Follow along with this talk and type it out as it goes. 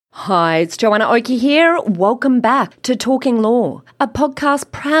Hi, it's Joanna Oakey here. Welcome back to Talking Law, a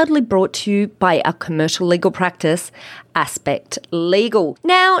podcast proudly brought to you by our commercial legal practice, Aspect Legal.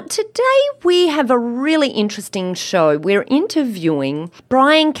 Now, today we have a really interesting show. We're interviewing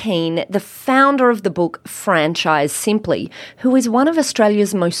Brian Keane, the founder of the book Franchise Simply, who is one of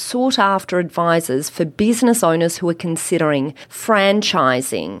Australia's most sought-after advisors for business owners who are considering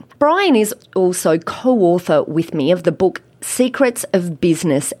franchising. Brian is also co-author with me of the book Secrets of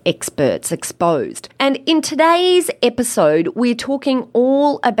Business Experts Exposed. And in today's episode, we're talking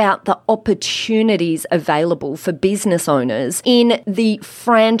all about the opportunities available for business owners in the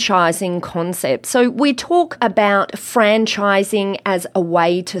franchising concept. So we talk about franchising as a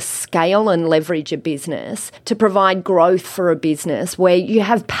way to scale and leverage a business, to provide growth for a business where you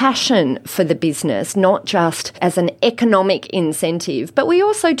have passion for the business, not just as an economic incentive. But we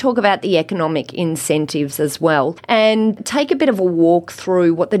also talk about the economic incentives as well, and take a bit of a walk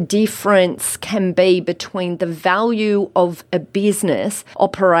through what the difference can be between the value of a business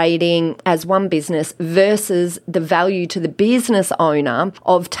operating as one business versus the value to the business owner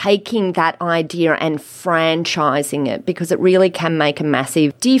of taking that idea and franchising it, because it really can make a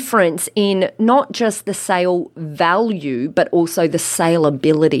massive difference in not just the sale value, but also the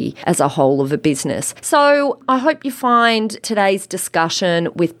saleability as a whole of a business. So I hope you find today's discussion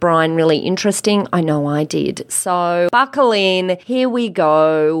with Brian really interesting. I know I did. So buckle in. Here we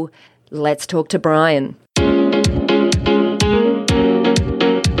go. Let's talk to Brian.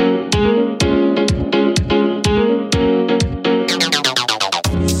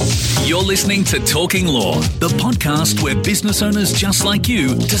 You're listening to Talking Law, the podcast where business owners just like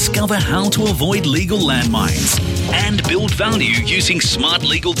you discover how to avoid legal landmines and build value using smart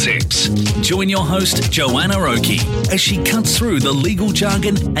legal tips. Join your host, Joanna Oakey, as she cuts through the legal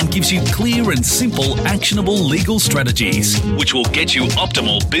jargon and gives you clear and simple, actionable legal strategies, which will get you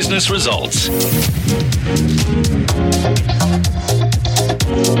optimal business results.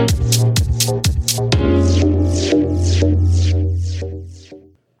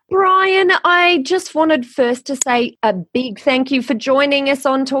 Brian, I just wanted first to say a big thank you for joining us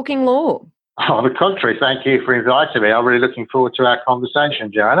on Talking Law. On the contrary, thank you for inviting me. I'm really looking forward to our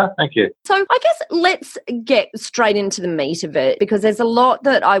conversation, Joanna. Thank you. So I guess let's get straight into the meat of it, because there's a lot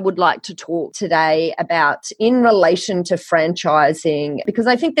that I would like to talk today about in relation to franchising, because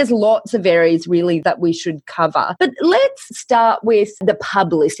I think there's lots of areas really that we should cover. But let's start with the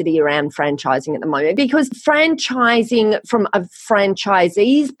publicity around franchising at the moment, because franchising from a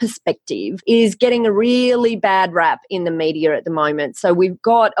franchisee's perspective is getting a really bad rap in the media at the moment. So we've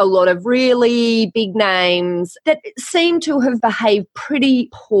got a lot of really big names that seem to have behaved pretty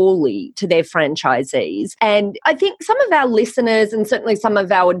poorly to their franchisees. And I think some of our listeners and certainly some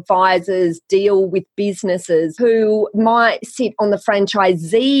of our advisors deal with businesses who might sit on the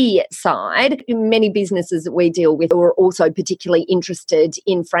franchisee side. Many businesses that we deal with are also particularly interested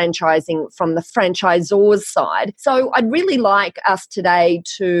in franchising from the franchisor's side. So I'd really like us today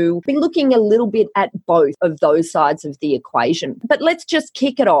to be looking a little bit at both of those sides of the equation. But let's just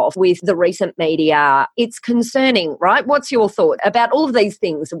kick it off with the recent media. It's concerning, right? What's your thought about all of these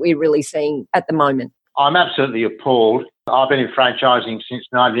things that we're really seeing at the moment? I'm absolutely appalled. I've been in franchising since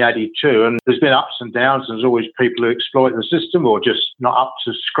 1982, and there's been ups and downs. There's always people who exploit the system or just not up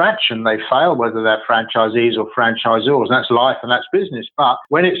to scratch and they fail, whether they're franchisees or franchisors. And that's life and that's business. But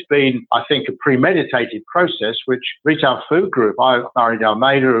when it's been, I think, a premeditated process, which Retail Food Group, Murray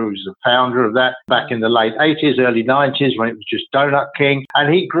Almeida, who was the founder of that back in the late 80s, early 90s, when it was just Donut King,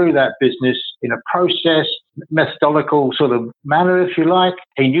 and he grew that business in a process, methodological sort of manner, if you like.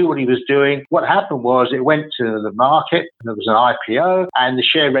 He knew what he was doing. What happened was it went to the market, and there was an IPO, and the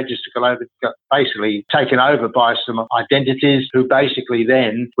share register got basically taken over by some identities who basically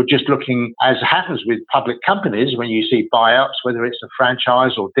then were just looking, as happens with public companies, when you see buyouts, whether it's a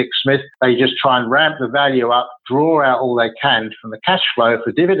franchise or Dick Smith, they just try and ramp the value up, draw out all they can from the cash flow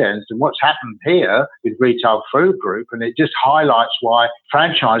for dividends. And what's happened here with Retail Food Group, and it just highlights why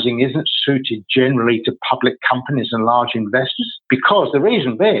franchising isn't suited generally to public companies and large investors, because the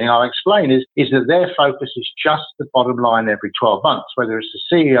reason being, I'll explain, is that their focus is just the bottom line every 12 months, whether it's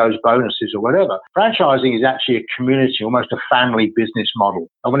the CEO's bonuses or whatever. Franchising is actually a community, almost a family business model.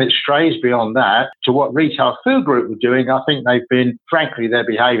 And when it strays beyond that to what Retail Food Group were doing, I think they've been, frankly, their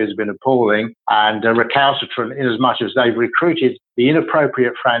behaviour has been appalling and recalcitrant in as much as they've recruited the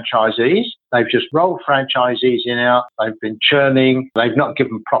inappropriate franchisees. They've just rolled franchisees in out. They've been churning. They've not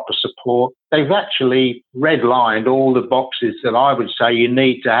given proper support. They've actually redlined all the boxes that I would say you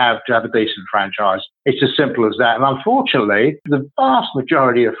need to have a decent franchise. It's as simple as that. And unfortunately, the vast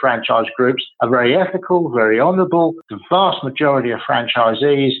majority of franchise groups are very ethical, very honourable. The vast majority of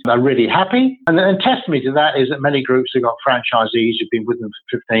franchisees are really happy. And testimony to that is that many groups have got franchisees who've been with them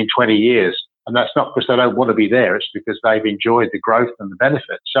for 15, 20 years. And that's not because they don't want to be there. It's because they've enjoyed the growth and the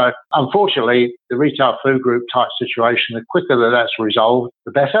benefits. So unfortunately, the retail food group type situation, the quicker that that's resolved,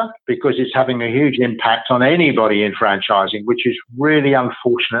 the better, because it's having a huge impact on anybody in franchising, which is really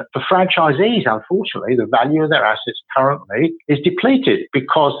unfortunate. For franchisees, unfortunately, the value of their assets currently is depleted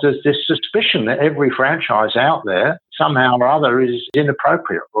because there's this suspicion that every franchise out there somehow or other is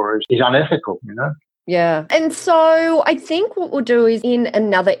inappropriate or is unethical, you know? Yeah. And so I think what we'll do is in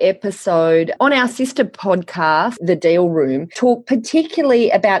another episode on our sister podcast, The Deal Room, talk particularly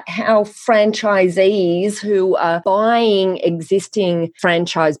about how franchisees who are buying existing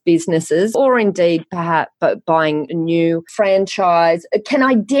franchise businesses or indeed perhaps buying a new franchise can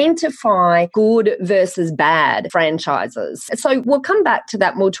identify good versus bad franchises. So we'll come back to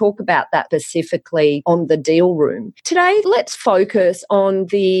that and we'll talk about that specifically on The Deal Room. Today, let's focus on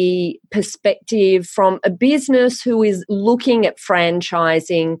the perspective from a business who is looking at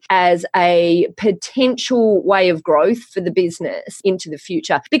franchising as a potential way of growth for the business into the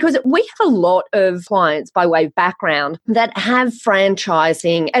future. Because we have a lot of clients, by way of background, that have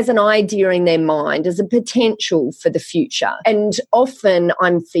franchising as an idea in their mind, as a potential for the future. And often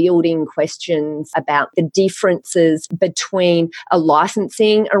I'm fielding questions about the differences between a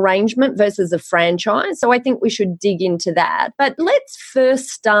licensing arrangement versus a franchise. So I think we should dig into that. But let's first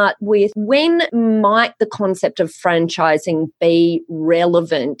start with, when might the concept of franchising be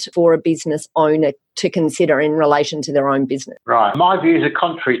relevant for a business owner to consider in relation to their own business? Right. My views are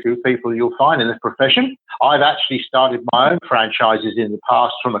contrary to people you'll find in this profession. I've actually started my own franchises in the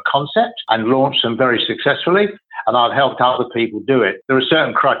past from a concept and launched them very successfully, and I've helped other people do it. There are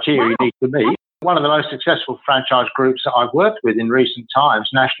certain criteria you need to meet. One of the most successful franchise groups that I've worked with in recent times,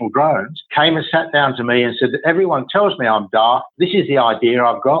 National Drones, came and sat down to me and said, everyone tells me I'm daft. This is the idea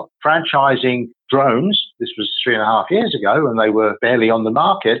I've got. Franchising drones. This was 3.5 years ago when they were barely on the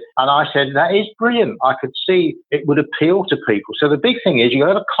market. And I said, that is brilliant. I could see it would appeal to people. So the big thing is you've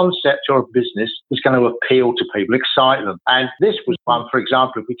got to have a concept or a business that's going to appeal to people, excite them. And this was one, for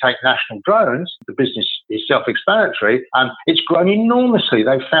example, if we take National Drones, the business is self-explanatory, and it's grown enormously.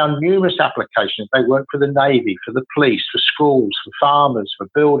 They've found numerous applications. They work for the Navy, for the police, for schools, for farmers, for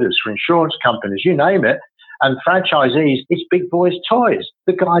builders, for insurance companies, you name it. And franchisees, it's big boys' toys.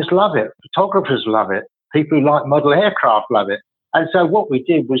 The guys love it. Photographers love it. People who like model aircraft love it. And so what we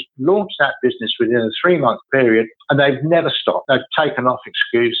did was launch that business within a 3-month period, and they've never stopped. They've taken off,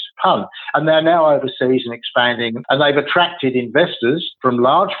 excuse pun, and they're now overseas and expanding, and they've attracted investors from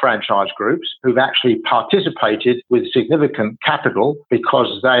large franchise groups who've actually participated with significant capital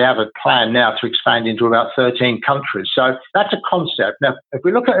because they have a plan now to expand into about 13 countries. So that's a concept. Now, if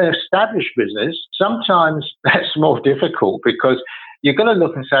we look at an established business, sometimes that's more difficult because you're going to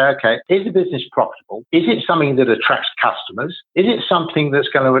look and say, okay, is the business profitable? Is it something that attracts customers? Is it something that's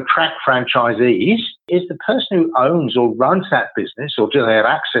going to attract franchisees? Is the person who owns or runs that business, or do they have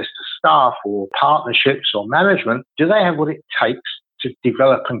access to staff or partnerships or management? Do they have what it takes to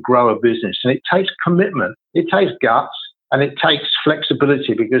develop and grow a business? And it takes commitment. It takes guts. And it takes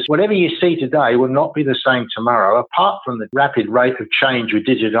flexibility, because whatever you see today will not be the same tomorrow. Apart from the rapid rate of change with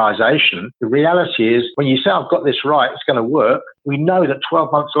digitization, the reality is when you say, I've got this right, it's going to work, we know that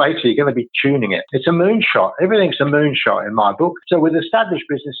 12 months later, you're going to be tuning it. It's a moonshot. Everything's a moonshot in my book. So with established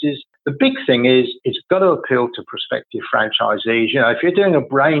businesses, the big thing is it's got to appeal to prospective franchisees. You know, if you're doing a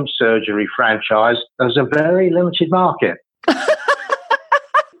brain surgery franchise, there's a very limited market.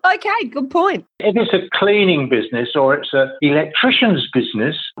 Okay, good point. If it's a cleaning business or it's an electrician's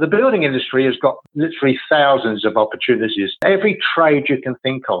business, the building industry has got literally thousands of opportunities. Every trade you can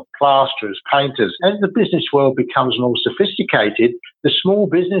think of, plasterers, painters. As the business world becomes more sophisticated, the small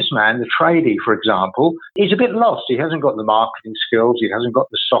businessman, the tradie, for example, he's a bit lost. He hasn't got the marketing skills. He hasn't got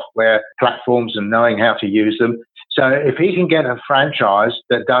the software platforms and knowing how to use them. So if he can get a franchise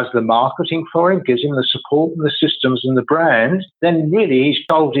that does the marketing for him, gives him the support and the systems and the brand, then really he's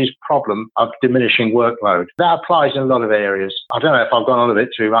solved his problem of diminishing workload. That applies in a lot of areas. I don't know if I've gone on a bit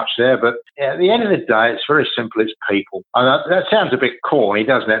too much there, but at the end of the day, it's very simple. It's people. And that sounds a bit corny,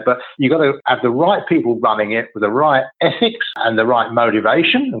 doesn't it? But you've got to have the right people running it with the right ethics and the right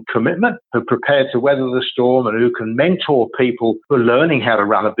motivation and commitment, who are prepared to weather the storm and who can mentor people who are learning how to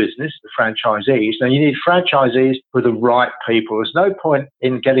run a business, the franchisees. Now, you need franchisees with the right people. There's no point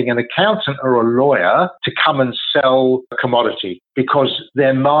in getting an accountant or a lawyer to come and sell a commodity because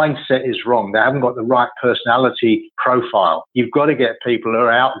their mindset is wrong. They haven't got the right personality profile. You've got to get people who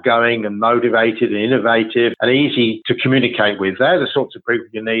are outgoing and motivated and innovative and easy to communicate with. They're the sorts of people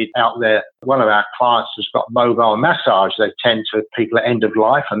you need out there. One of our clients has got mobile massage. They tend to people at end of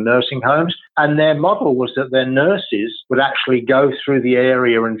life and nursing homes. And their model was that their nurses would actually go through the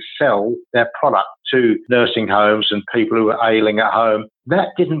area and sell their product to nursing homes and people who are ailing at home. That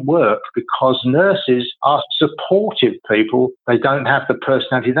didn't work because nurses are supportive people. They don't have the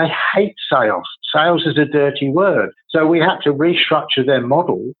personality. They hate sales. Sales is a dirty word. So we had to restructure their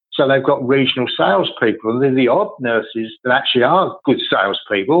model. So they've got regional salespeople. And they're the odd nurses that actually are good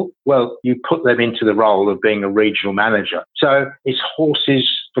salespeople. Well, you put them into the role of being a regional manager. So it's horses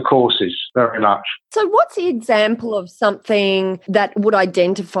for courses, very much. So what's the example of something that would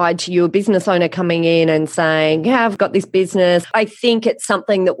identify to you, a business owner coming in and saying, yeah, I've got this business. I think it's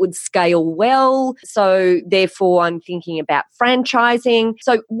something that would scale well. So therefore, I'm thinking about franchising.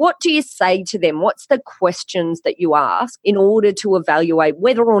 So what do you say to them? What's the questions that you ask in order to evaluate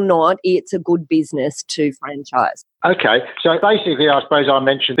whether or not it's a good business to franchise? Okay, so basically, I suppose I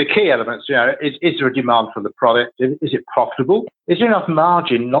mentioned the key elements. Is there a demand for the product? Is it profitable? Is there enough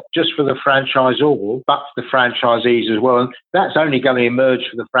margin, not just for the franchisor, but for the franchisees as well? And that's only going to emerge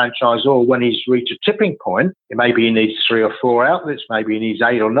for the franchisor when he's reached a tipping point. Maybe he needs 3 or 4 outlets, maybe he needs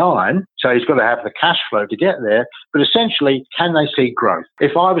 8 or 9. So he's got to have the cash flow to get there. But essentially, can they see growth?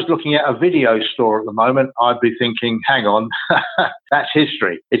 If I was looking at a video store at the moment, I'd be thinking, hang on, that's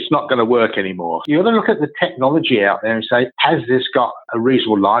history. It's not going to work anymore. You've got to look at the technology out there and say, has this got a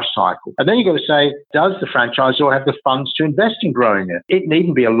reasonable life cycle? And then you've got to say, does the franchisor have the funds to invest in growing it? It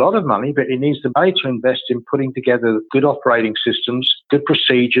needn't be a lot of money, but it needs the money to invest in putting together good operating systems, good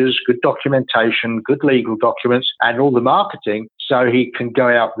procedures, good documentation, good legal documents, and all the marketing so he can go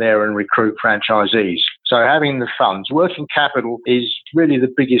out there and recruit franchisees. So having the funds, working capital is really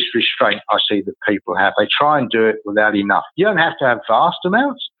the biggest restraint I see that people have. They try and do it without enough. You don't have to have vast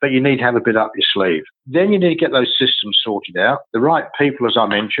amounts, but you need to have a bit up your sleeve. Then you need to get those systems sorted out, the right people, as I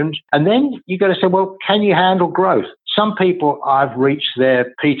mentioned. And then you've got to say, well, can you handle growth? Some people I've reached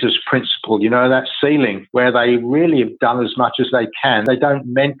their Peter's principle, that ceiling where they really have done as much as they can. They don't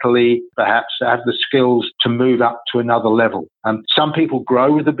mentally perhaps have the skills to move up to another level. Some people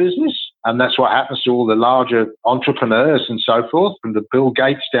grow with the business, and that's what happens to all the larger entrepreneurs and so forth, from the Bill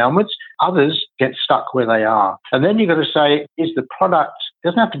Gates downwards. Others get stuck where they are. And then you've got to say, is the product,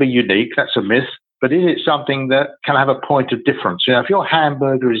 doesn't have to be unique, that's a myth, but is it something that can have a point of difference? If your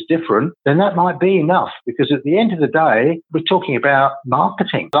hamburger is different, then that might be enough, because at the end of the day, we're talking about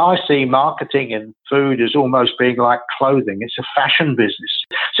marketing. I see marketing and food as almost being like clothing. It's a fashion business.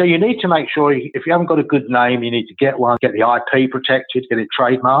 So you need to make sure, if you haven't got a good name, you need to get one, get the IP protected, get it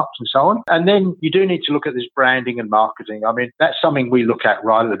trademarked and so on. And then you do need to look at this branding and marketing. I mean, that's something we look at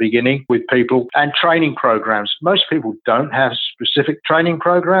right at the beginning with people, and training programs. Most people don't have specific training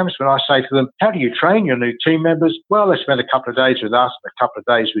programs. When I say to them, how do you train your new team members? Well, they spend a couple of days with us, a couple of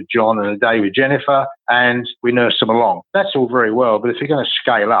days with John, and a day with Jennifer, and we nurse them along. That's all very well, but if you're going to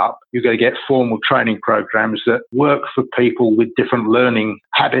scale up, you've got to get formal training programs that work for people with different learning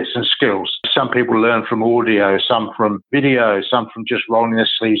habits and skills. Some people learn from audio, some from video, some from just rolling their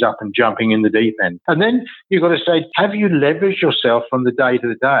sleeves up and jumping in the deep end. And then you've got to say, have you leveraged yourself from the day to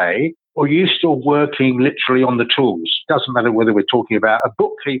the day, or are you still working literally on the tools? Doesn't matter whether we're talking about a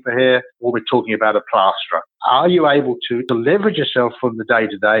bookkeeper here or we're talking about a plasterer. Are you able to leverage yourself from the day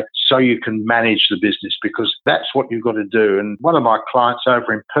to day so you can manage the business? Because that's what you've got to do. And one of my clients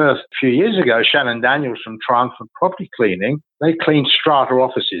over in Perth a few years ago, Shannon Daniels from Triumphant Property Cleaning, they clean strata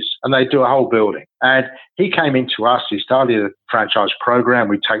offices and they do a whole building. And he came into us, he started a franchise program.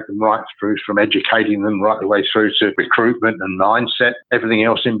 We take them right through, from educating them right the way through to recruitment and mindset, everything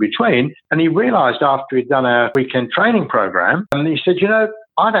else in between. And he realized after he'd done our weekend training program, and he said,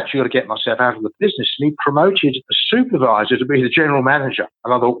 I've actually got to get myself out of the business. And he promoted a supervisor to be the general manager.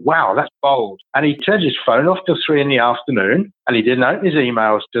 And I thought, wow, that's bold. And he turned his phone off till 3 PM, and he didn't open his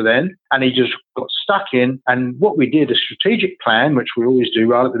emails till then. And he just got stuck in. And what we did, a strategic plan, which we always do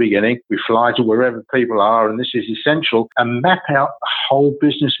right at the beginning, we fly to wherever people are, and this is essential, and map out the whole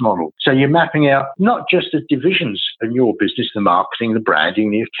business model. So you're mapping out not just the divisions in your business, the marketing, the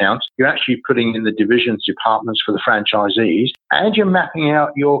branding, the accounts. You're actually putting in the divisions, departments for the franchisees, and you're mapping out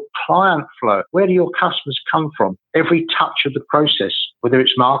your client flow. Where do your customers come from? Every touch of the process, whether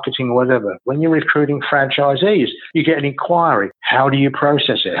it's marketing or whatever. When you're recruiting franchisees, you get an inquiry. inquiry. How do you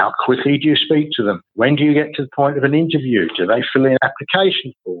process it? How quickly do you speak to them? When do you get to the point of an interview? Do they fill in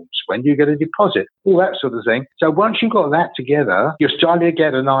application forms? When do you get a deposit? All that sort of thing. So once you've got that together, you're starting to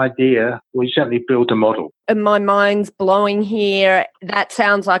get an idea, or you certainly build a model. And my mind's blowing here. That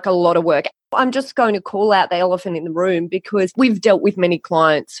sounds like a lot of work. I'm just going to call out the elephant in the room because we've dealt with many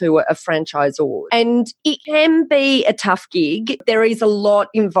clients who are franchisors, and it can be a tough gig. There is a lot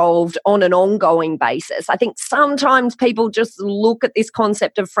involved on an ongoing basis. I think sometimes people just look at this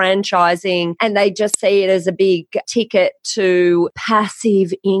concept of franchising and they just see it as a big ticket to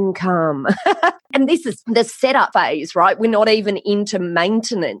passive income. And this is the setup phase, right? We're not even into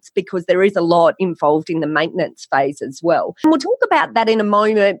maintenance because there is a lot involved in the maintenance phase as well. And we'll talk about that in a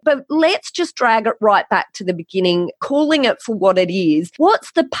moment, but let's just drag it right back to the beginning, calling it for what it is.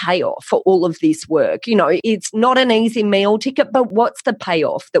 What's the payoff for all of this work? You know, it's not an easy meal ticket, but what's the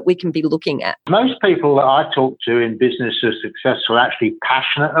payoff that we can be looking at? Most people that I talk to in business who are successful are actually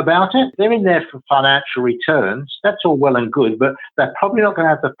passionate about it. They're in there for financial returns. That's all well and good, but they're probably not going to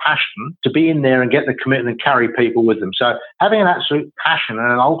have the passion to be in there and get the commitment and carry people with them. So having an absolute passion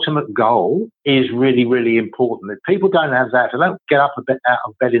and an ultimate goal is really, really important. If people don't have that, if they don't get up out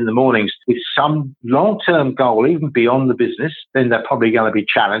of bed in the mornings with some long-term goal, even beyond the business, then they're probably going to be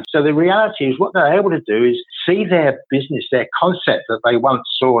challenged. So the reality is what they're able to do is see their business, their concept that they once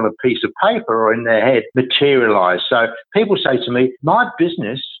saw on a piece of paper or in their head materialize. So people say to me, my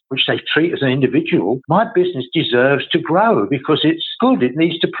business, which they treat as an individual, my business deserves to grow because it's good. It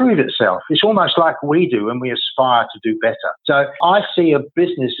needs to prove itself. It's almost like we do when we aspire to do better. So I see a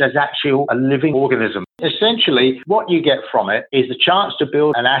business as actually a living organism. Essentially, what you get from it is the chance to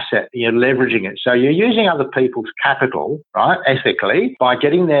build an asset. You're leveraging it. So you're using other people's capital, right, ethically, by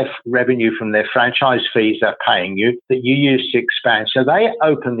getting their revenue from their franchise fees they're paying you that you use to expand. So they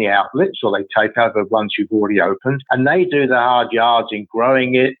open the outlets or they take over ones you've already opened, and they do the hard yards in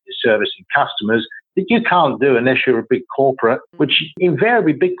growing it, servicing customers that you can't do unless you're a big corporate, which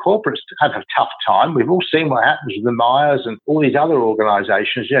invariably big corporates have a tough time. We've all seen what happens with the Myers and all these other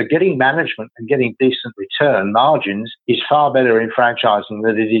organizations. You know, getting management and getting decent return margins is far better in franchising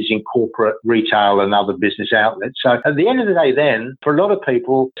than it is in corporate retail and other business outlets. So at the end of the day then, for a lot of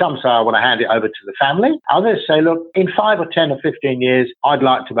people, some say I want to hand it over to the family. Others say, look, in 5 or 10 or 15 years, I'd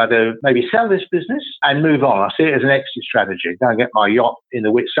like to maybe sell this business and move on. I see it as an exit strategy. Go and get my yacht in the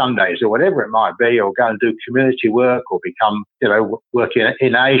Whitsundays or whatever it might be, or go and do community work or become, work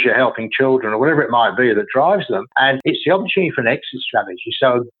in Asia helping children or whatever it might be that drives them. And it's the opportunity for an exit strategy.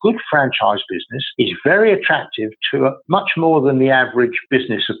 So a good franchise business is very attractive to much more than the average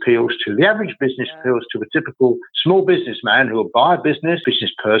business appeals to. The average business appeals to a typical small businessman who will buy a business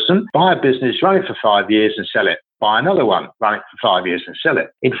person, buy a business, run it for 5 years and sell it. Buy another one, run it for 5 years and sell it.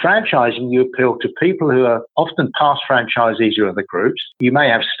 In franchising, you appeal to people who are often past franchisees or other groups. You may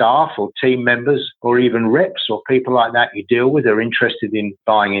have staff or team members or even reps or people like that you deal with who are interested in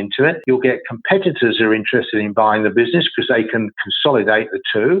buying into it. You'll get competitors who are interested in buying the business because they can consolidate the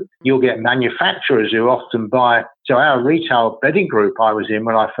two. You'll get manufacturers who often buy. So our retail bedding group I was in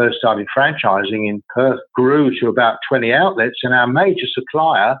when I first started franchising in Perth grew to about 20 outlets, and our major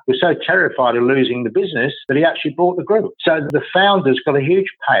supplier was so terrified of losing the business that he actually bought the group. So the founders got a huge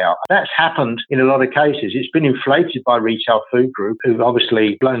payout. That's happened in a lot of cases. It's been inflated by Retail Food Group, who've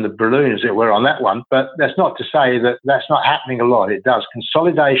obviously blown the balloon, as it were, on that one. But that's not to say that that's not happening a lot. It does.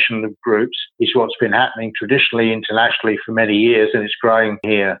 Consolidation of groups is what's been happening traditionally, internationally for many years, and it's growing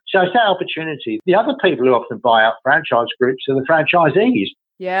here. So it's that opportunity. The other people who often buy out franchise groups are the franchisees.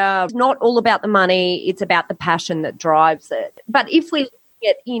 Yeah, it's not all about the money, it's about the passion that drives it. But if we look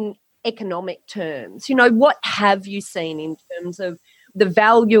at in economic terms, what have you seen in terms of the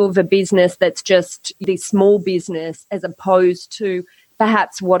value of a business that's just this small business as opposed to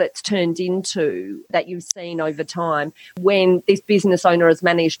perhaps what it's turned into that you've seen over time when this business owner has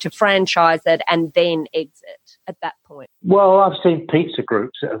managed to franchise it and then exit at that point? Well, I've seen pizza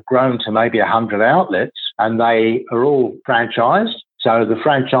groups that have grown to maybe 100 outlets and they are all franchised. So the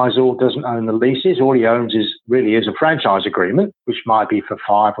franchisor doesn't own the leases. All he owns is a franchise agreement, which might be for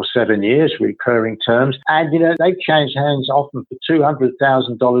 5 or 7 years, recurring terms. And, they've changed hands often for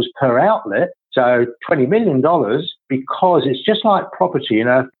 $200,000 per outlet. So $20 million, because it's just like property.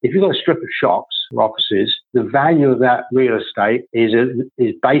 If you've got a strip of shops or offices, the value of that real estate is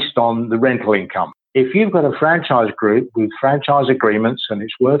based on the rental income. If you've got a franchise group with franchise agreements and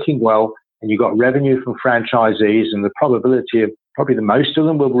it's working well and you've got revenue from franchisees and the probability of probably the most of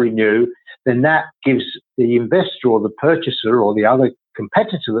them will renew, then that gives the investor or the purchaser or the other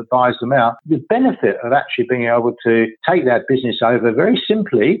competitor that buys them out the benefit of actually being able to take that business over very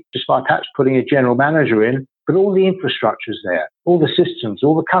simply just by perhaps putting a general manager in but all the infrastructure's there, all the systems,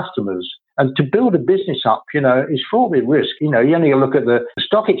 all the customers. And to build a business up, is fraught with risk. You only look at the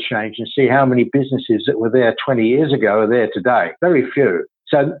stock exchange and see how many businesses that were there 20 years ago are there today. Very few.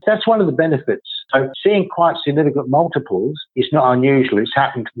 So that's one of the benefits. So seeing quite significant multiples is not unusual. It's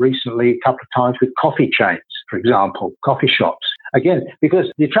happened recently a couple of times with coffee chains, for example, coffee shops. Again,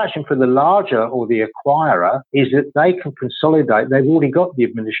 because the attraction for the larger or the acquirer is that they can consolidate. They've already got the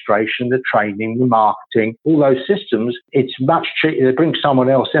administration, the training, the marketing, all those systems. It's much cheaper. They bring someone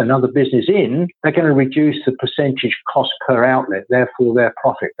else in, another business in, they're going to reduce the percentage cost per outlet. Therefore, their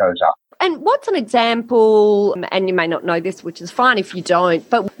profit goes up. And what's an example, and you may not know this, which is fine if you don't,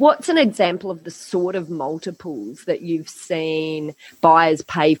 but what's an example of the sort of multiples that you've seen buyers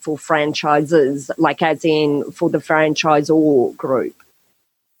pay for franchises, like as in for the franchisor group?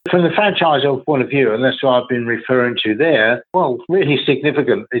 From the franchisor point of view, and that's what I've been referring to there, well, really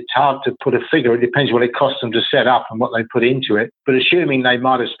significant. It's hard to put a figure. It depends what it costs them to set up and what they put into it. But assuming they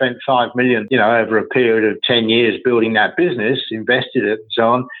might have spent $5 million, over a period of 10 years building that business, invested it and so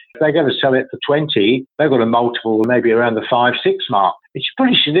on, if they're going to sell it for 20, they've got a multiple maybe around the 5-6 mark. It's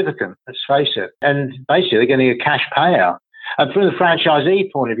pretty significant, let's face it. And basically, they're getting a cash payout. And from the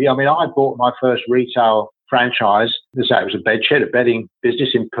franchisee point of view, I bought my first retail franchise. It was a bedshed, a bedding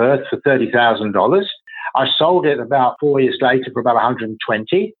business in Perth for $30,000. I sold it about 4 years later for about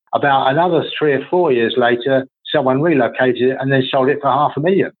 120. About another 3 or 4 years later, someone relocated it and then sold it for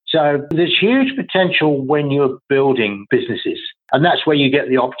 $500,000. So there's huge potential when you're building businesses. And that's where you get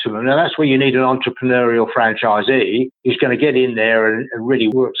the optimum. And that's where you need an entrepreneurial franchisee who's going to get in there and really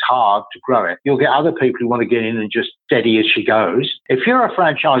works hard to grow it. You'll get other people who want to get in and just steady as she goes. If you're a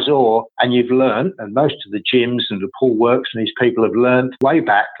franchisor and you've learned, and most of the gyms and the Paul Works and these people have learned way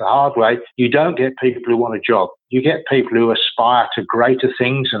back the hard way, you don't get people who want a job. You get people who aspire to greater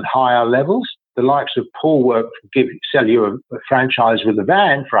things and higher levels. The likes of Paul Work sell you a franchise with a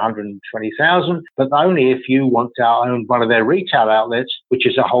van for $120,000, but only if you want to own one of their retail outlets, which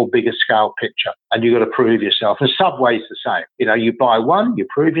is a whole bigger scale picture. And you've got to prove yourself. And Subway's the same. You buy one, you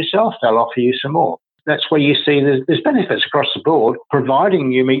prove yourself, they'll offer you some more. That's where you see there's benefits across the board,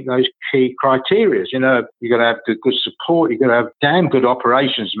 providing you meet those key criteria. You've got to have good support. You've got to have damn good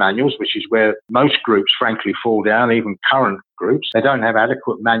operations manuals, which is where most groups, frankly, fall down, even current groups. They don't have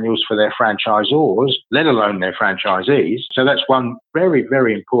adequate manuals for their franchisors, let alone their franchisees. So that's one very,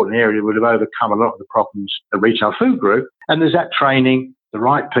 very important area that would have overcome a lot of the problems of Retail Food Group. And there's that training, the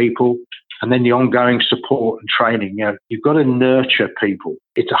right people, and then the ongoing support and training. You've got to nurture people.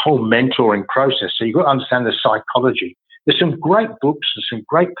 It's a whole mentoring process. So you've got to understand the psychology. There's some great books and some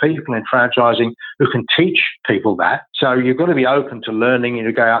great people in franchising who can teach people that. So you've got to be open to learning and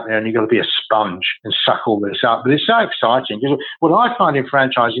you go out there and you've got to be a sponge and suck all this up. But it's so exciting. Because what I find in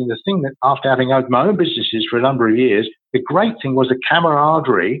franchising, the thing that after having owned my own businesses for a number of years, the great thing was the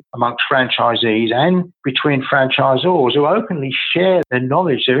camaraderie amongst franchisees and between franchisors who openly share their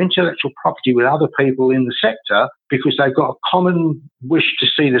knowledge, their intellectual property with other people in the sector because they've got a common wish to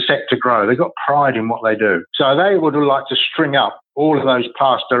see the sector grow. They've got pride in what they do. So they would like to string up all of those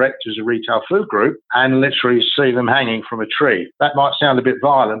past directors of Retail Food Group and literally see them hanging from a tree. That might sound a bit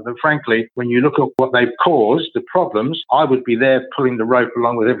violent, but frankly, when you look at what they've caused, the problems, I would be there pulling the rope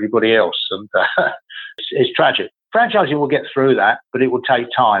along with everybody else. And it's tragic. Franchising will get through that, but it will take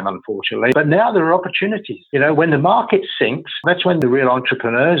time, unfortunately. But now there are opportunities. When the market sinks, that's when the real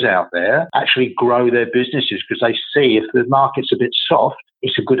entrepreneurs out there actually grow their businesses because they see if the market's a bit soft,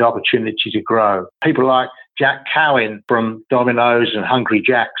 it's a good opportunity to grow. People like Jack Cowan from Domino's and Hungry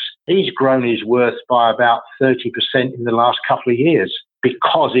Jack's, he's grown his worth by about 30% in the last couple of years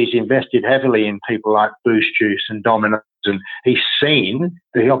because he's invested heavily in people like Boost Juice and Domino's. And he's seen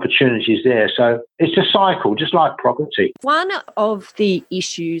the opportunities there. So it's a cycle, just like property. One of the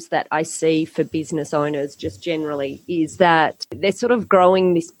issues that I see for business owners just generally is that they're sort of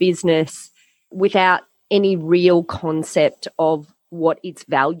growing this business without any real concept of what its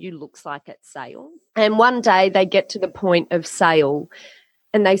value looks like at sale. And one day they get to the point of sale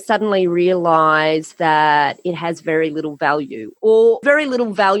and they suddenly realize that it has very little value or very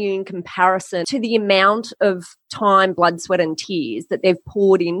little value in comparison to the amount of time, blood, sweat and tears that they've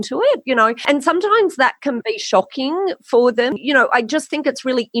poured into it, and sometimes that can be shocking for them. I just think it's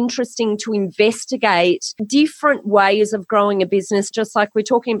really interesting to investigate different ways of growing a business, just like we're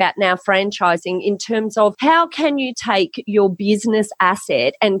talking about now franchising, in terms of how can you take your business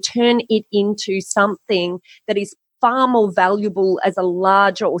asset and turn it into something that is far more valuable as a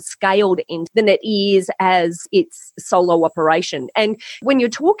larger or scaled end than it is as its solo operation. And when you're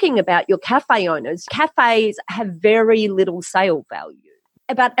talking about your cafe owners, cafes have very little sale value.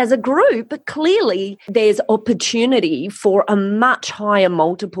 But as a group, clearly there's opportunity for a much higher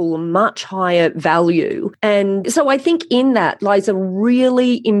multiple, a much higher value. And so I think in that lies a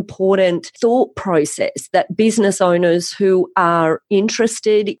really important thought process that business owners who are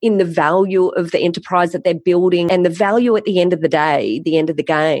interested in the value of the enterprise that they're building and the value at the end of the day, the end of the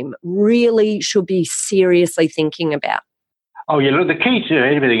game, really should be seriously thinking about. Oh, yeah, look, the key to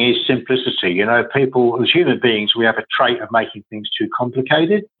everything is simplicity. You know, people, as human beings, we have a trait of making things too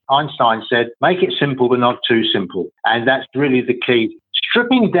complicated. Einstein said, make it simple, but not too simple. And that's really the key.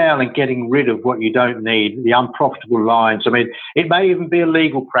 Stripping down and getting rid of what you don't need, the unprofitable lines. I mean, it may even be a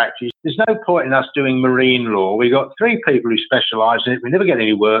legal practice. There's no point in us doing marine law. We've got 3 people who specialise in it. We never get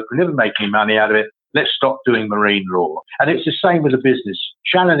any work. We never make any money out of it. Let's stop doing marine law. And it's the same with a business.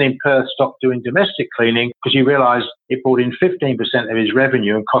 Shannon in Perth stopped doing domestic cleaning because he realised it brought in 15% of his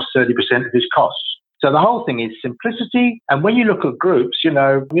revenue and cost 30% of his costs. So the whole thing is simplicity. And when you look at groups, you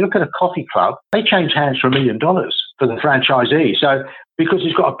know, when you look at a coffee club, they change hands for $1 million for the franchisee. So because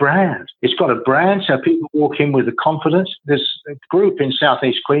it's got a brand. It's got a brand, so people walk in with the confidence. There's a group in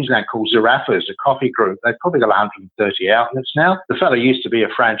southeast Queensland called Zarafas, a coffee group. They've probably got 130 outlets now. The fellow used to be a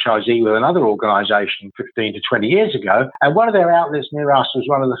franchisee with another organisation 15 to 20 years ago, and one of their outlets near us was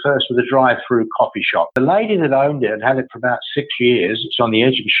one of the first with a drive-through coffee shop. The lady that owned it and had it for about 6 years, it's on the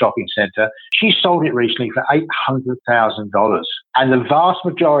edge of a shopping centre, she sold it recently for $800,000. And the vast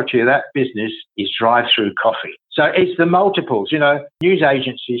majority of that business is drive-through coffee. So it's the multiples, you know, news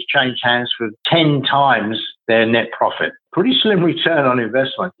agencies change hands for 10 times their net profit. Pretty slim return on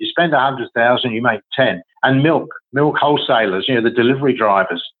investment. You spend 100,000, you make 10. And milk wholesalers, you know, the delivery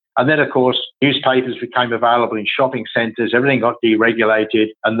drivers. And then, of course, newspapers became available in shopping centres. Everything got deregulated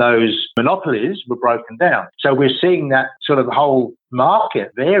and those monopolies were broken down. So we're seeing that sort of the whole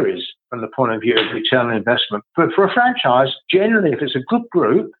market varies from the point of view of return on investment. But for a franchise, generally, if it's a good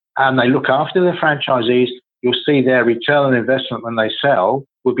group and they look after their franchisees, you'll see their return on investment when they sell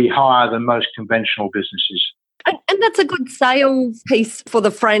will be higher than most conventional businesses. And that's a good sales piece for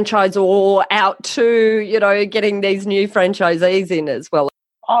the franchisor out to, you know, getting these new franchisees in as well.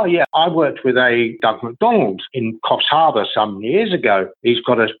 Oh, yeah. I worked with a Doug McDonald in Coffs Harbour some years ago. He's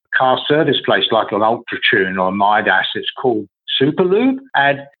got a car service place like an Ultratune or Midas. It's called Superlube.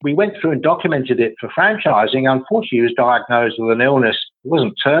 And we went through and documented it for franchising. Unfortunately, he was diagnosed with an illness. It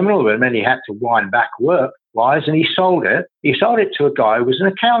wasn't terminal, but meant he had to wind back work-wise, and he sold it. He sold it to a guy who was an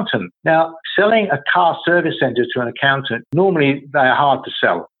accountant. Now, selling a car service centre to an accountant, normally they are hard to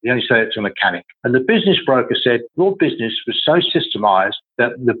sell. You only sell it to a mechanic. And the business broker said, your business was so systemised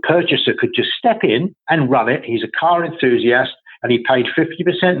that the purchaser could just step in and run it. He's a car enthusiast, and he paid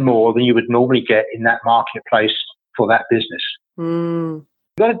 50% more than you would normally get in that marketplace for that business. You've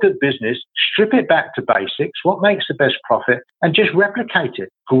got a good business, strip it back to basics, what makes the best profit, and just replicate it.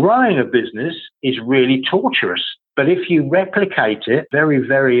 Growing a business is really torturous. But if you replicate it very,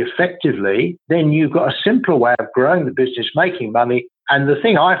 very effectively, then you've got a simpler way of growing the business, making money. And the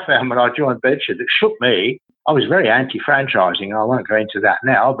thing I found when I joined Bedford that shook me, I was very anti-franchising. I won't go into that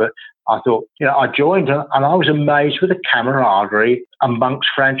now, but I thought, you know, I joined and I was amazed with the camaraderie amongst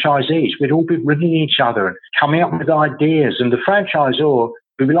franchisees. We'd all be ringing each other and coming up with ideas. And the franchisor,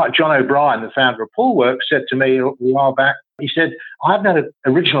 would be like John O'Brien, the founder of Paulworks, said to me a while back, he said, I've had an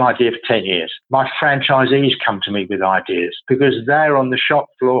original idea for 10 years. My franchisees come to me with ideas because they're on the shop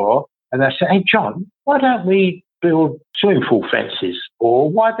floor and they say, hey, John, why don't we build swimming pool fences? Or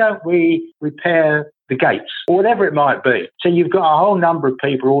why don't we repair the gates? Or whatever it might be. So you've got a whole number of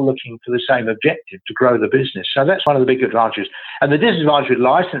people all looking for the same objective to grow the business. So that's one of the big advantages. And the disadvantage with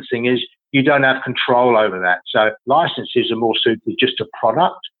licensing is you don't have control over that. So licenses are more suited just to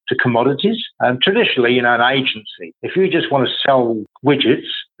product, to commodities. Traditionally, you know, an agency, if you just want to sell widgets,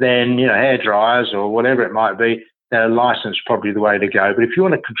 then, you know, hair dryers or whatever it might be, then a license is probably the way to go. But if you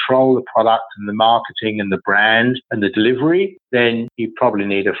want to control the product and the marketing and the brand and the delivery, then you probably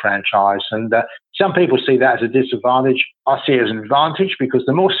need a franchise. And some people see that as a disadvantage. I see it as an advantage because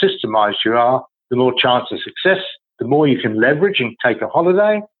the more systemized you are, the more chance of success, the more you can leverage and take a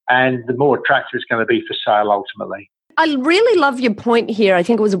holiday, and the more attractive it's going to be for sale ultimately. I really love your point here. I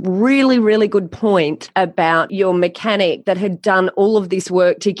think it was a really, really good point about your mechanic that had done all of this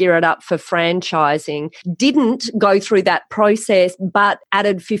work to gear it up for franchising, didn't go through that process, but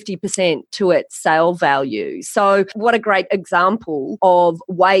added 50% to its sale value. So what a great example of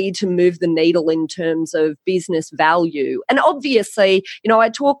way to move the needle in terms of business value. And obviously, you know, I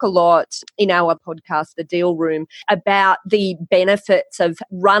talk a lot in our podcast, The Deal Room, about the benefits of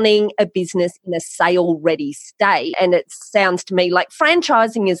running a business in a sale-ready state. And it sounds to me like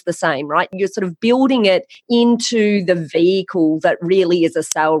franchising is the same, right? You're sort of building it into the vehicle that really is a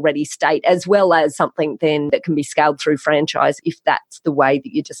sale-ready state, as well as something then that can be scaled through franchise if that's the way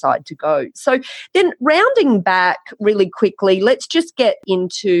that you decide to go. So then rounding back really quickly, let's just get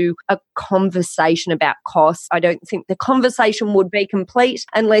into a conversation about costs. I don't think the conversation would be complete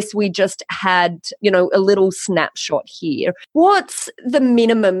unless we just had, a little snapshot here. What's the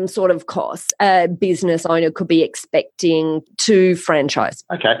minimum sort of cost a business owner could be expecting to franchise?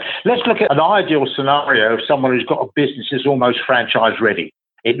 Okay, let's look at an ideal scenario of someone who's got a business that's almost franchise ready.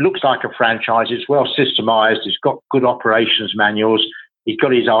 It looks like a franchise, it's well systemized, it's got good operations manuals, he's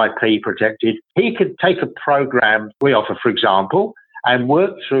got his IP protected. He could take a program we offer, for example, and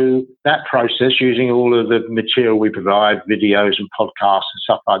work through that process using all of the material we provide, videos and podcasts and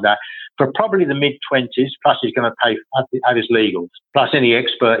stuff like that, for probably the mid-20s, plus he's going to pay at his legals, plus any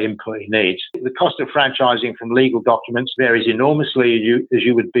expert input he needs. The cost of franchising from legal documents varies enormously, as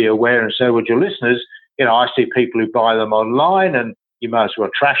you would be aware, and so would your listeners. I see people who buy them online, and you might as well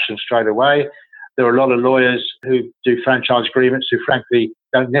trash them straight away. There are a lot of lawyers who do franchise agreements who, frankly,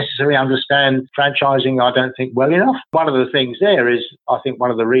 don't necessarily understand franchising, I don't think, well enough. One of the things there is, I think one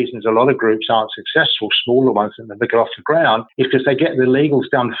of the reasons a lot of groups aren't successful, smaller ones that they get off the ground, is because they get the legals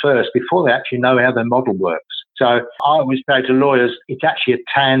done first before they actually know how their model works. So I always say to lawyers, it's actually a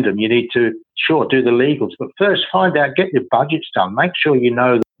tandem. You need to, sure, do the legals, but first find out, get your budgets done. Make sure you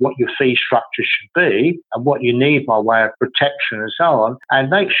know what your fee structure should be and what you need by way of protection and so on.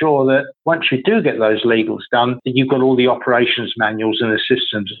 And make sure that once you do get those legals done, that you've got all the operations manuals and the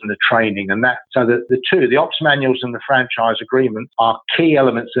systems and the training and that. So that the ops manuals and the franchise agreement are key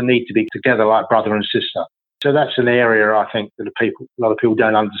elements that need to be together like brother and sister. So that's an area I think that a lot of people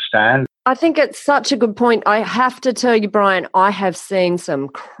don't understand. I think it's such a good point. I have to tell you, Brian, I have seen some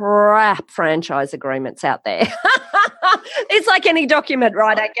crap franchise agreements out there. It's like any document,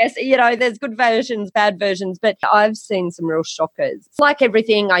 right? I guess, there's good versions, bad versions, but I've seen some real shockers. It's like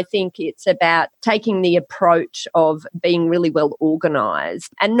everything, I think it's about taking the approach of being really well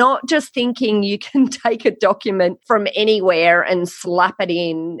organised and not just thinking you can take a document from anywhere and slap it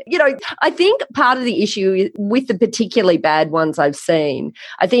in. I think part of the issue with the particularly bad ones I've seen,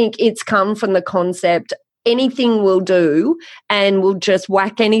 I think it's come from the concept anything will do and we'll just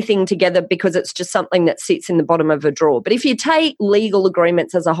whack anything together because it's just something that sits in the bottom of a drawer. But if you take legal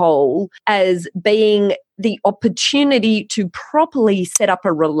agreements as a whole as being the opportunity to properly set up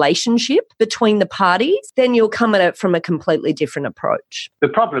a relationship between the parties, then you'll come at it from a completely different approach. The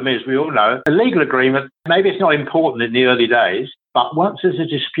problem is, we all know, a legal agreement, maybe it's not important in the early days, but once there's a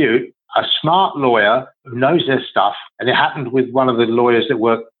dispute, a smart lawyer who knows their stuff, and it happened with one of the lawyers that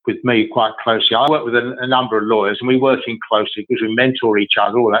worked with me quite closely. I work with a number of lawyers, and we work in closely because we mentor each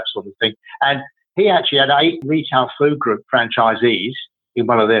other, all that sort of thing. And he actually had 8 retail food group franchisees in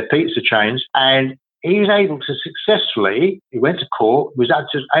one of their pizza chains, and he was able to he went to court, was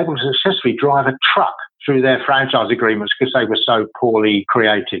able to successfully drive a truck through their franchise agreements because they were so poorly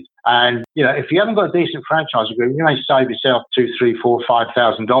created. And, if you haven't got a decent franchise agreement, you may save yourself $2,000, $3,000,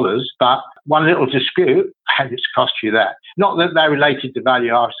 $4,000, $5,000, but one little dispute, and it's cost you that. Not that they're related to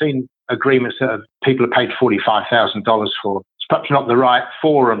value. I've seen agreements that people have paid $45,000 for. It's perhaps not the right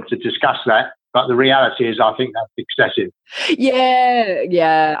forum to discuss that, but the reality is I think that's excessive.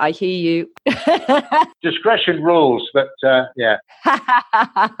 Yeah, I hear you. Discretion rules, but yeah.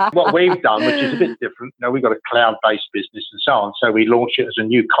 What we've done, which is a bit different, we've got a cloud-based business and so on, so we launch it as a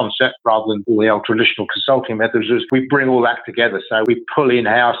new concept rather than all the old traditional consulting methods. We bring all that together. So we pull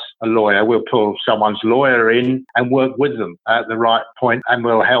in-house a lawyer, we'll pull someone's lawyer in and work with them at the right point, and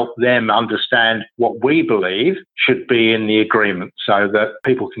we'll help them understand what we believe should be in the agreement so that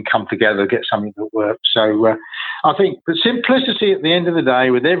people can come together, get something that works. So I think the simplicity at the end of the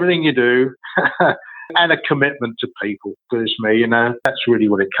day with everything you do and a commitment to people, there's me, that's really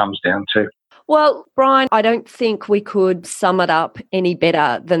what it comes down to. Well, Brian, I don't think we could sum it up any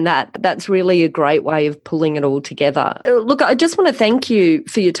better than that. That's really a great way of pulling it all together. Look, I just want to thank you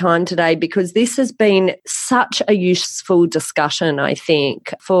for your time today because this has been such a useful discussion, I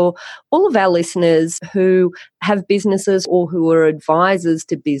think, for all of our listeners who have businesses or who are advisors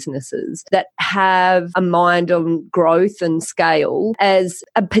to businesses that have a mind on growth and scale as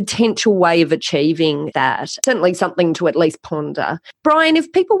a potential way of achieving that. Certainly something to at least ponder. Brian, if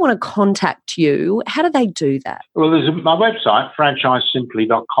people want to contact you, how do they do that? Well, there's my website,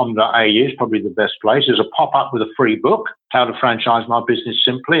 franchisesimply.com.au is probably the best place. There's a pop-up with a free book, How to Franchise My Business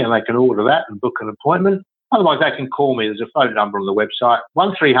Simply, and they can order that and book an appointment. Otherwise, they can call me. There's a phone number on the website,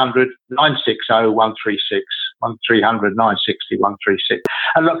 1300 960 136. 1300 960 136.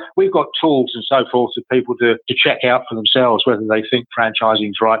 And look, we've got tools and so forth for people to check out for themselves whether they think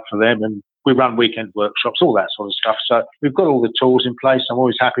franchising's right for them. And we run weekend workshops, all that sort of stuff. So we've got all the tools in place. I'm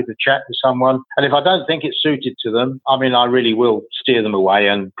always happy to chat with someone. And if I don't think it's suited to them, I really will steer them away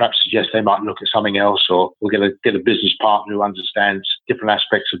and perhaps suggest they might look at something else, or we'll get a business partner who understands different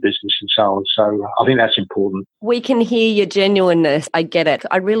aspects of business and so on. So I think that's important. We can hear your genuineness. I get it.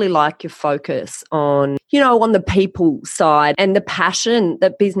 I really like your focus on, on the people side and the passion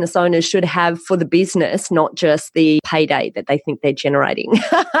that business owners should have for the business, not just the payday that they think they're generating.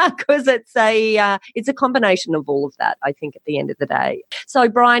 Because it's a combination of all of that, I think, at the end of the day. So,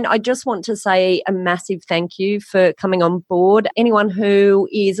 Brian, I just want to say a massive thank you for coming on board. Anyone who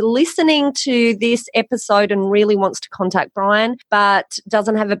is listening to this episode and really wants to contact Brian but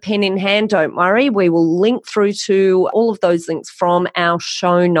doesn't have a pen in hand, don't worry. We will link through to all of those links from our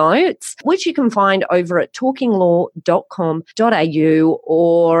show notes, which you can find over at talkinglaw.com.au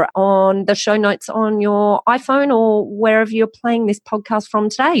or on the show notes on your iPhone or wherever you're playing this podcast from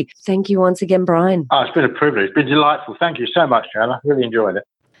today. Thank you once again, Brian. Oh, it's been a privilege. It's been delightful. Thank you so much, Joanna. Really enjoyed it.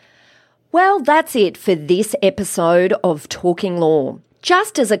 Well, that's it for this episode of Talking Law.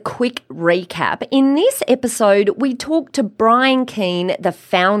 Just as a quick recap, in this episode, we talked to Brian Keane, the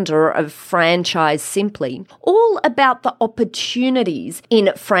founder of Franchise Simply, all about the opportunities in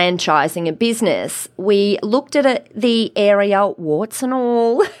franchising a business. We looked at the area, warts and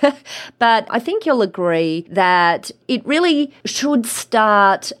all, but I think you'll agree that it really should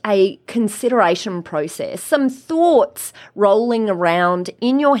start a consideration process, some thoughts rolling around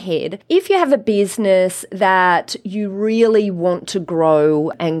in your head. If you have a business that you really want to grow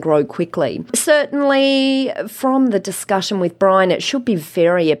and grow quickly. Certainly from the discussion with Brian, it should be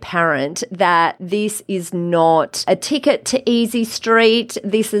very apparent that this is not a ticket to easy street.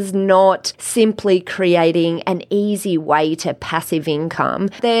 This is not simply creating an easy way to passive income.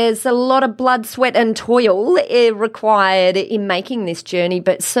 There's a lot of blood, sweat and toil required in making this journey,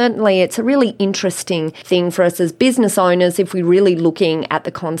 but certainly it's a really interesting thing for us as business owners if we're really looking at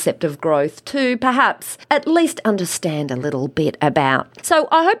the concept of growth to perhaps at least understand a little bit about. So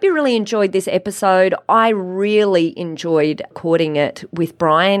I hope you really enjoyed this episode. I really enjoyed recording it with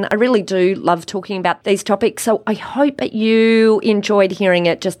Brian. I really do love talking about these topics. So I hope that you enjoyed hearing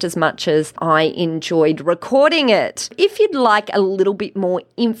it just as much as I enjoyed recording it. If you'd like a little bit more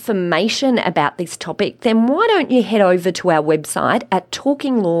information about this topic, then why don't you head over to our website at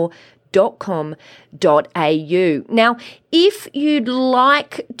talkinglaw.com.au. Now, if you'd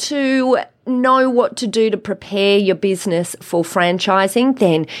like to know what to do to prepare your business for franchising,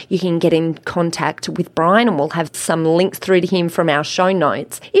 then you can get in contact with Brian and we'll have some links through to him from our show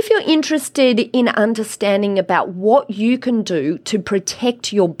notes. If you're interested in understanding about what you can do to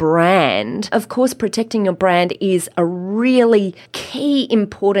protect your brand, of course, protecting your brand is a really key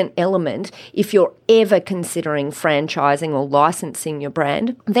important element if you're ever considering franchising or licensing your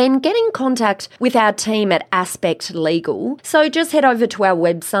brand, then get in contact with our team at Aspect Legal. So just head over to our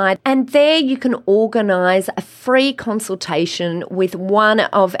website and there you can organise a free consultation with one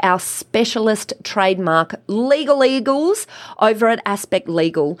of our specialist trademark legal eagles over at Aspect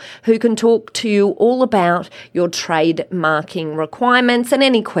Legal who can talk to you all about your trademarking requirements and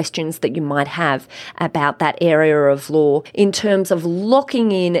any questions that you might have about that area of law in terms of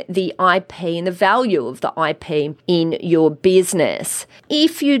locking in the IP and the value of the IP in your business.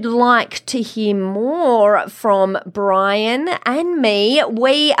 If you'd like to hear more from Brian and me,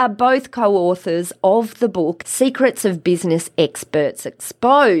 we are both co-authors of the book Secrets of Business Experts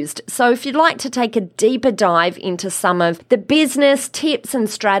Exposed. So if you'd like to take a deeper dive into some of the business tips and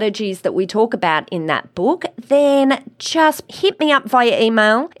strategies that we talk about in that book, then just hit me up via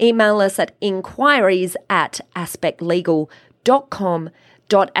email. Email us at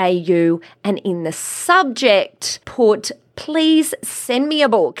inquiries@aspectlegal.com.au and in the subject put please send me a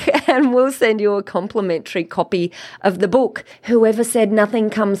book and we'll send you a complimentary copy of the book. Whoever said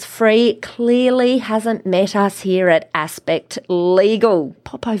nothing comes free clearly hasn't met us here at Aspect Legal.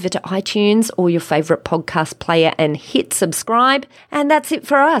 Pop over to iTunes or your favourite podcast player and hit subscribe. And that's it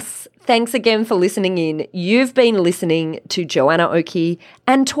for us. Thanks again for listening in. You've been listening to Joanna Oakey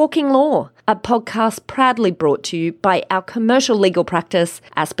and Talking Law, a podcast proudly brought to you by our commercial legal practice,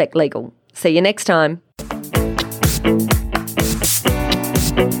 Aspect Legal. See you next time.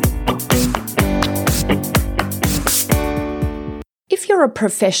 If you're a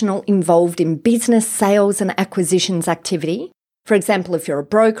professional involved in business, sales and acquisitions activity, for example, if you're a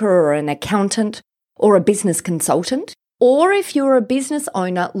broker or an accountant or a business consultant, or if you're a business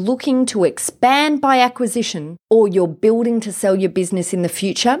owner looking to expand by acquisition or you're building to sell your business in the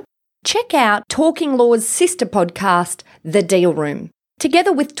future, check out Talking Law's sister podcast, The Deal Room.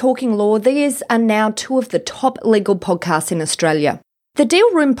 Together with Talking Law, these are now two of the top legal podcasts in Australia. The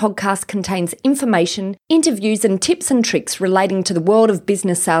Deal Room podcast contains information, interviews and tips and tricks relating to the world of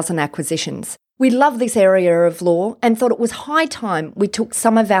business sales and acquisitions. We love this area of law and thought it was high time we took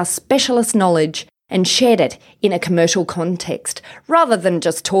some of our specialist knowledge and shared it in a commercial context, rather than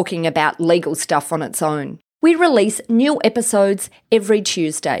just talking about legal stuff on its own. We release new episodes every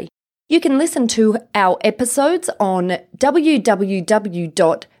Tuesday. You can listen to our episodes on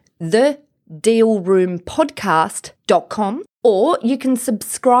www.thedealroompodcast.com, or you can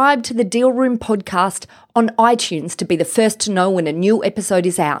subscribe to the Deal Room podcast on iTunes to be the first to know when a new episode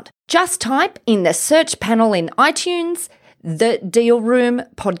is out. Just type in the search panel in iTunes, The Deal Room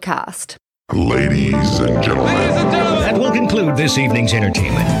Podcast. Ladies and gentlemen. That will conclude this evening's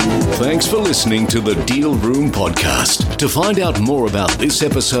entertainment. Thanks for listening to the Deal Room Podcast. To find out more about this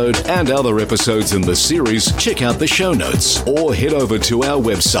episode and other episodes in the series, check out the show notes or head over to our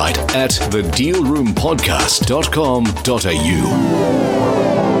website at thedealroompodcast.com.au.